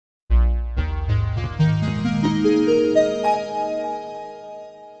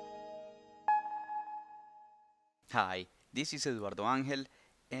Hi, this is Eduardo Angel,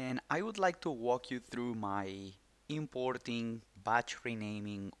 and I would like to walk you through my importing, batch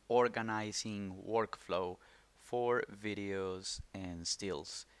renaming, organizing workflow for videos and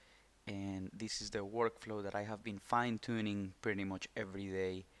stills. And this is the workflow that I have been fine-tuning pretty much every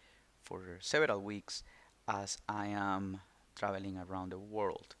day for several weeks as I am traveling around the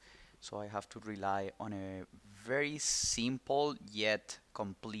world. So I have to rely on a very simple yet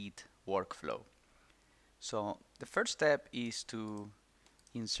complete workflow. So the first step is to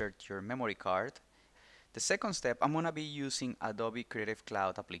insert your memory card. The second step, I'm going to be using Adobe Creative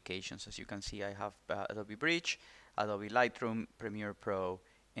Cloud applications. As you can see, I have Adobe Bridge, Adobe Lightroom, Premiere Pro,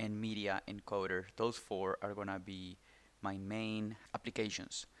 and Media Encoder. Those four are going to be my main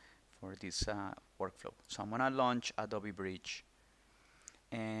applications for this workflow. So I'm going to launch Adobe Bridge.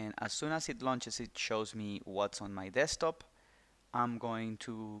 And as soon as it launches, it shows me what's on my desktop. I'm going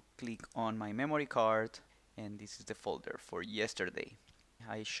to click on my memory card, and this is the folder for yesterday.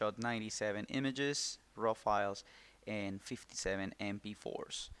 I shot 97 images, raw files, and 57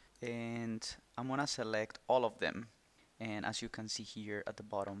 MP4s. And I'm gonna select all of them. And as you can see here at the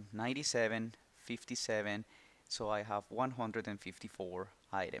bottom, 97, 57, so I have 154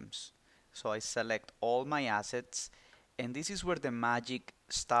 items. So I select all my assets, and this is where the magic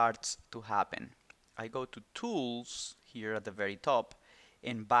starts to happen. I go to Tools here at the very top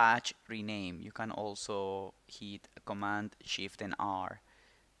and batch rename. You can also hit Command Shift and R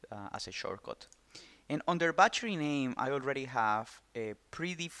as a shortcut. And under batch rename, I already have a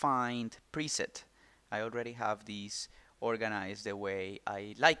predefined preset. I already have these organized the way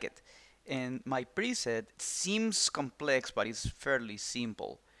I like it. And my preset seems complex, but it's fairly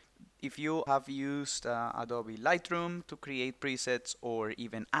simple. If you have used Adobe Lightroom to create presets, or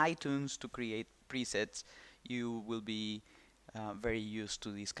even iTunes to create presets, you will be very used to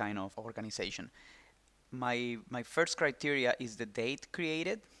this kind of organization. My first criteria is the date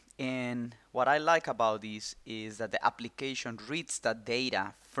created, and what I like about this is that the application reads the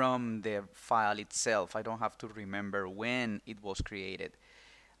data from the file itself. I don't have to remember when it was created.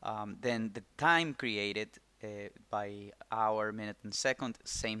 Then the time created by hour, minute, and second,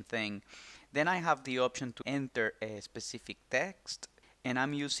 same thing. Then I have the option to enter a specific text, and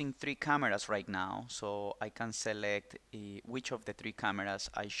I'm using 3 cameras right now, so I can select which of the 3 cameras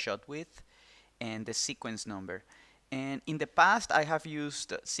I shot with and the sequence number. And in the past, I have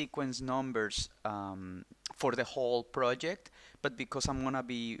used sequence numbers for the whole project, but because I'm gonna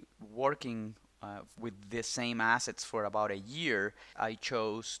be working with the same assets for about a year, I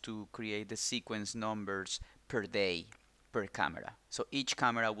chose to create the sequence numbers per day per camera. So each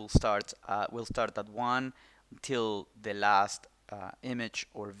camera will start at 1 till the last image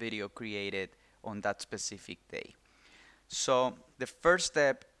or video created on that specific day. So the first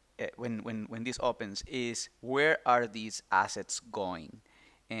step when this opens is, where are these assets going?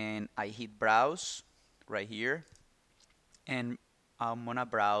 And I hit browse right here, and I'm gonna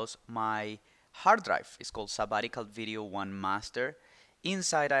browse my hard drive. It's called Sabbatical Video 1 Master.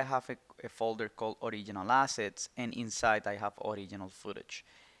 Inside I have a folder called Original Assets, and inside I have original footage.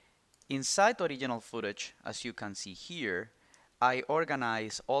 Inside original footage, as you can see here, I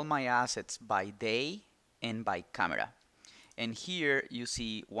organize all my assets by day and by camera. And here you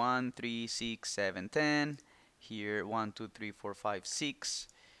see 1, 3, 6, 7, 10. Here 1, 2, 3, 4, 5, 6.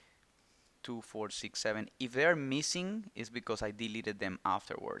 2, 4, 6, 7. If they're missing, it's because I deleted them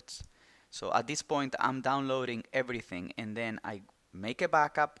afterwards. So at this point, I'm downloading everything, and then I make a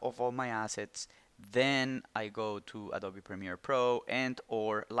backup of all my assets. Then I go to Adobe Premiere Pro and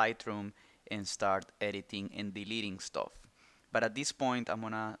or Lightroom and start editing and deleting stuff. But at this point, I'm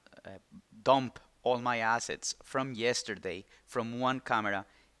gonna dump all my assets from yesterday from one camera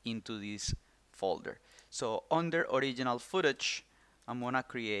into this folder. So under original footage, I'm gonna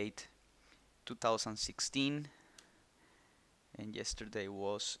create 2016, and yesterday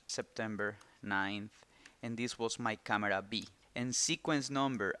was September 9th, and this was my camera B. And sequence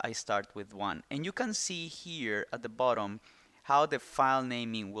number, I start with 1. And you can see here at the bottom how the file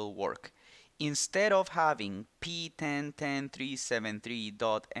naming will work. Instead of having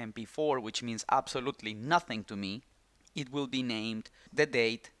p10.10.373.mp4, which means absolutely nothing to me, it will be named the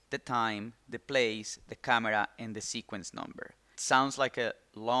date, the time, the place, the camera, and the sequence number. It sounds like a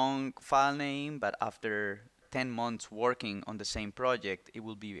long file name, but after 10 months working on the same project, it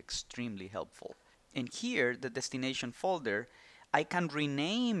will be extremely helpful. And here, the destination folder, I can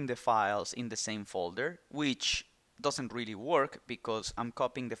rename the files in the same folder, which doesn't really work because I'm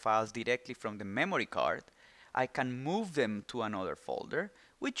copying the files directly from the memory card. I can move them to another folder,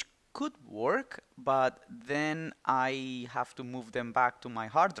 which could work, but then I have to move them back to my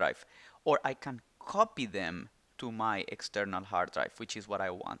hard drive. Or I can copy them to my external hard drive, which is what I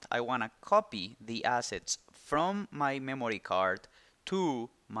want. I want to copy the assets from my memory card to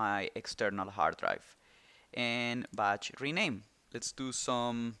my external hard drive and batch rename. Let's do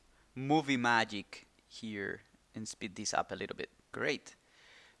some movie magic here and speed this up a little bit. Great.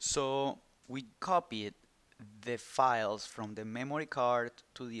 So we copied the files from the memory card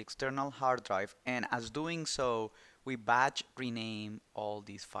to the external hard drive, and as doing so, we batch rename all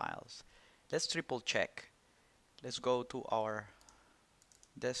these files. Let's triple check. Let's go to our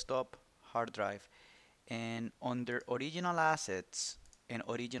desktop hard drive, and under original assets and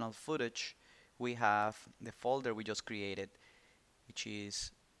original footage, we have the folder we just created, which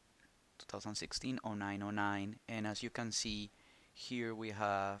is 2016-09-09, and as you can see here we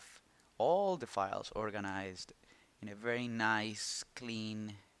have all the files organized in a very nice,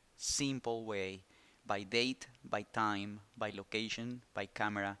 clean, simple way by date, by time, by location, by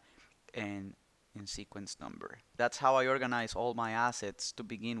camera, and in sequence number. That's how I organize all my assets to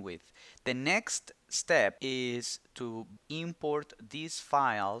begin with. The next step is to import these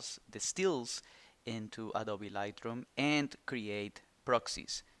files, the stills, into Adobe Lightroom and create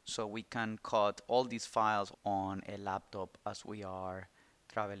proxies so we can cut all these files on a laptop as we are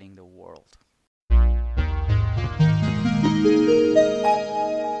traveling the world.